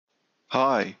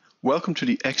Hi, welcome to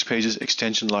the XPages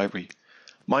extension library.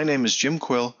 My name is Jim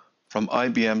Quill from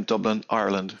IBM Dublin,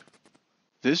 Ireland.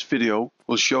 This video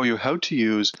will show you how to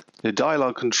use the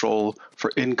dialog control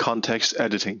for in-context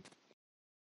editing.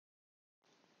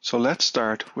 So let's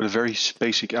start with a very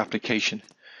basic application.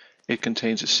 It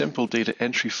contains a simple data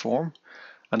entry form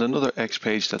and another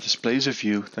XPage that displays a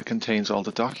view that contains all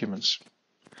the documents.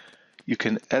 You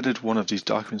can edit one of these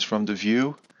documents from the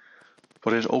view,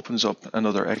 but it opens up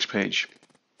another XPage.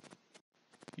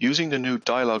 Using the new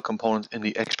dialog component in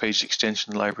the XPages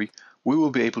extension library, we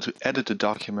will be able to edit the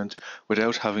document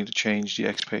without having to change the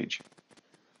XPage.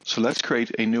 So let's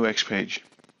create a new XPage.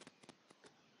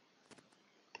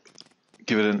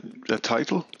 Give it a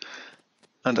title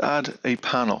and add a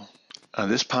panel.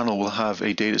 And this panel will have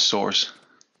a data source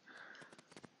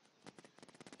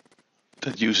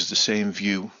that uses the same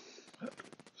view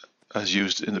as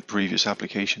used in the previous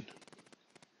application.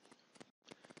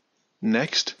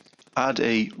 Next, add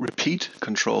a repeat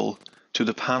control to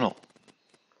the panel.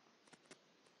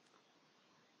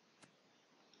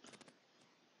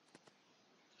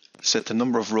 Set the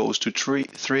number of rows to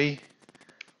 3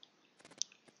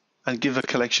 and give a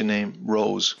collection name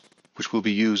rows, which will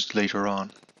be used later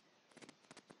on.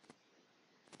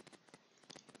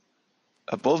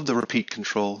 Above the repeat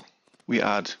control, we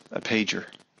add a pager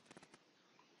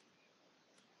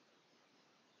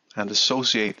and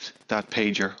associate that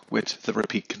pager with the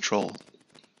repeat control.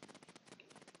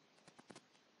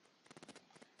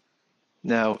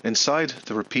 Now, inside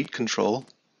the repeat control,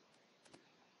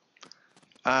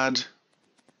 add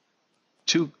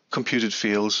two computed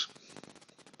fields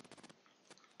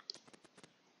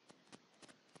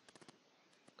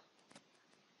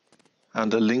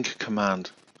and a link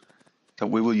command that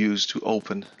we will use to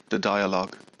open the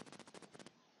dialog.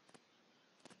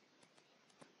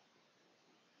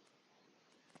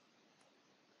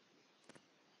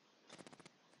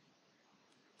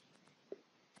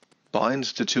 Bind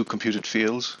the two computed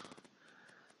fields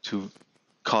to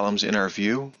columns in our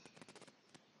view.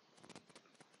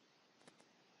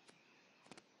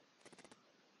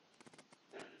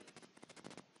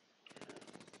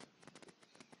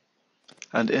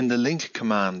 And in the link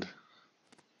command,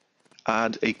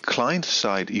 add a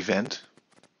client-side event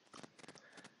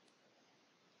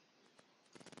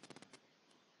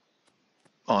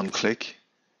on click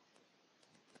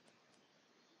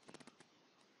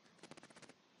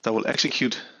that will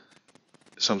execute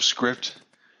some script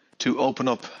to open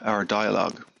up our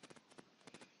dialog.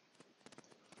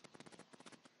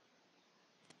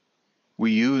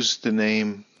 We use the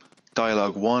name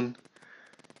dialog1.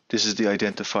 This is the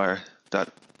identifier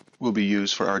that will be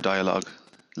used for our dialog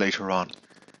later on.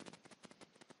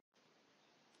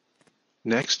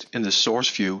 Next, in the source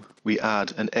view, we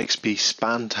add an XP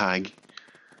span tag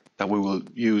that we will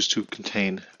use to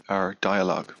contain our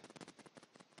dialog.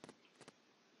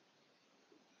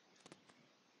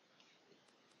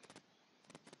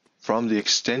 From the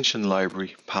extension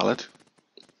library palette,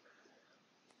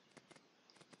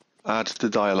 add the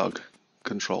dialog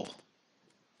control.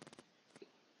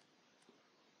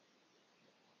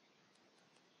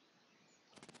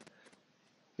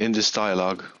 In this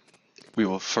dialog, we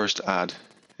will first add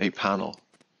a panel.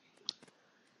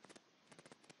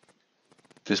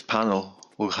 This panel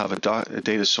will have a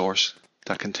data source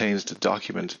that contains the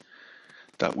document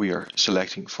that we are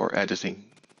selecting for editing.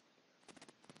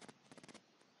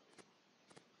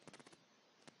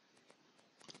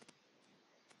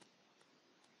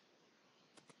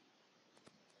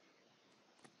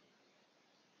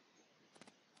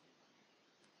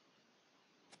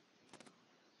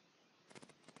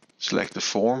 Select the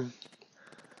form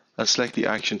and select the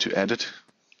action to edit,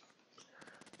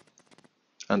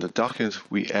 and the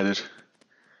document we edit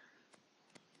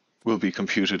will be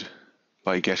computed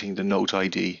by getting the note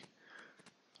ID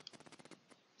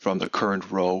from the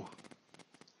current row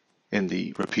in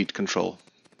the repeat control.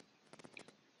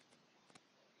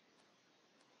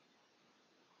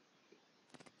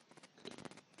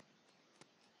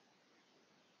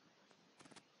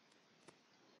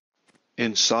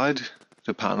 Inside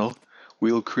the panel,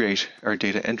 we'll create our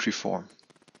data entry form.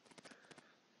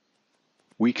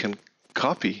 We can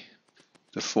copy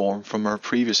the form from our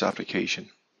previous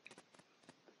application.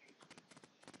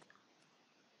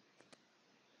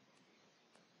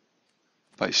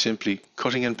 By simply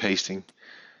cutting and pasting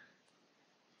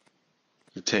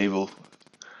the table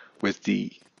with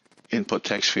the input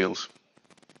text fields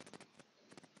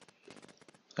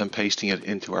and pasting it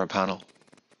into our panel.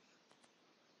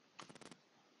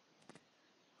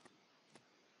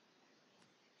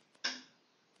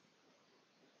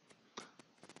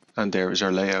 And there is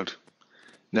our layout.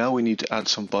 Now we need to add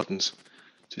some buttons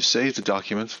to save the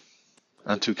document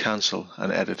and to cancel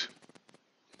and edit.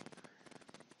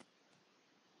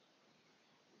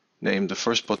 Name the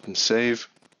first button Save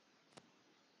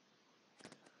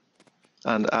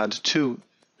and add two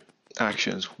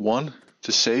actions. One,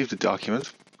 to save the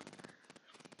document,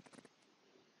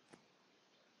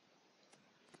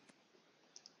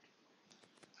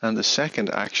 and the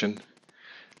second action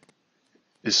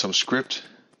is some script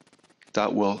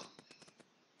that will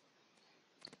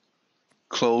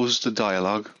close the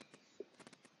dialog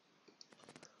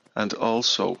and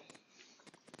also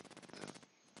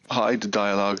hide the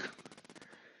dialog.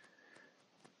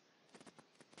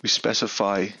 We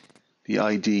specify the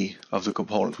ID of the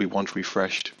component we want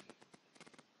refreshed.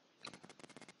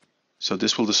 So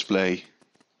this will display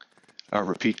our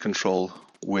repeat control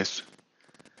with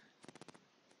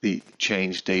the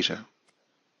change data.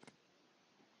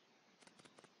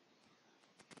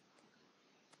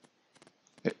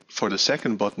 For the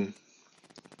second button,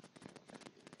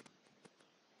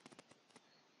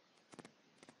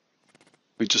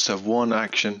 we just have one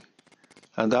action,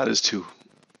 and that is to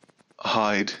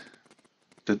hide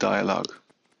the dialog.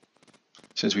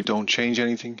 Since we don't change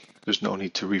anything, there's no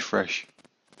need to refresh.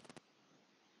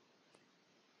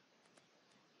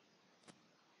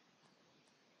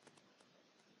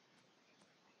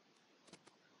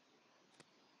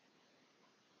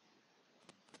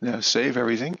 Now save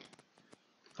everything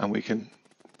and we can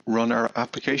run our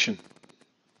application.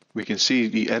 We can see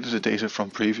the edited data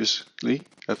from previously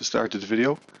at the start of the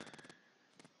video.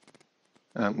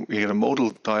 We get a modal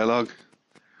dialog.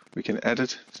 We can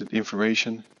edit the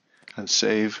information and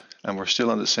save, and we're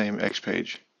still on the same X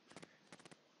page.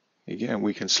 Again,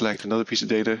 we can select another piece of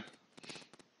data,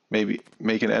 maybe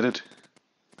make an edit,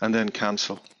 and then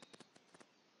cancel.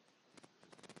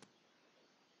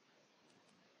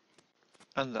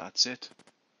 And that's it.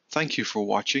 Thank you for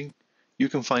watching. You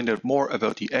can find out more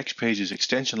about the XPages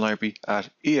extension library at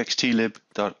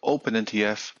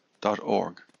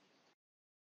extlib.openntf.org.